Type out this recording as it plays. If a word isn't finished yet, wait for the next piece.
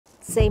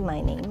Say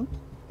my name,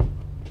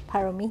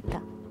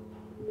 Parramita.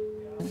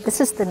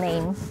 This is the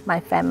name my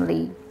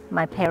family,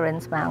 my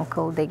parents, my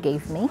uncle, they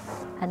gave me.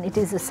 And it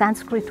is a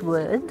Sanskrit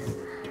word.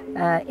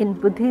 In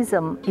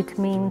Buddhism, it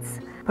means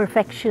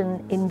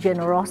perfection in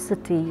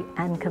generosity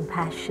and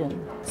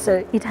compassion.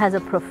 So it has a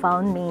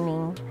profound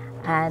meaning,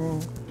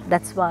 and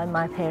that's why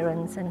my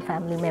parents and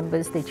family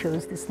members, they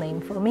chose this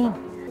name for me.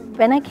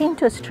 When I came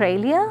to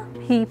Australia,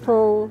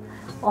 people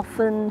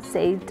often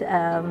say it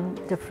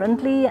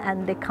differently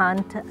and they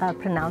can't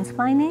pronounce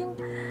my name.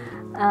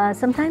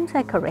 Sometimes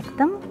I correct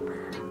them,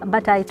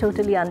 but I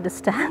totally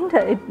understand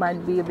it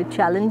might be a bit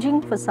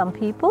challenging for some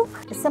people.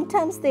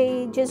 Sometimes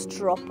they just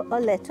drop a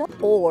letter,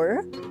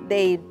 or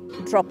they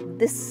drop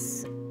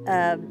this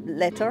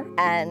letter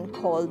and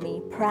call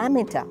me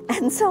Parramita.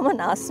 And someone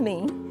asked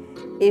me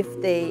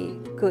if they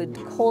could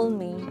call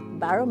me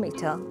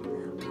Parramita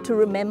to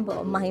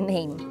remember my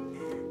name.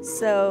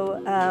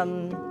 So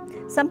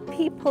some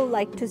people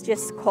like to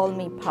just call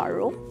me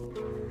Paru.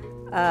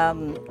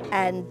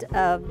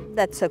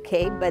 That's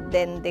okay, but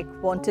then they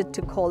wanted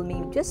to call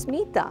me just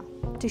Mita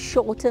to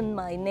shorten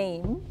my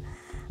name,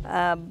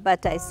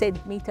 but I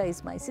said Mita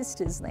is my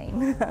sister's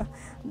name.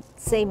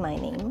 Say my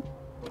name,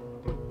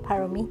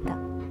 Parramita.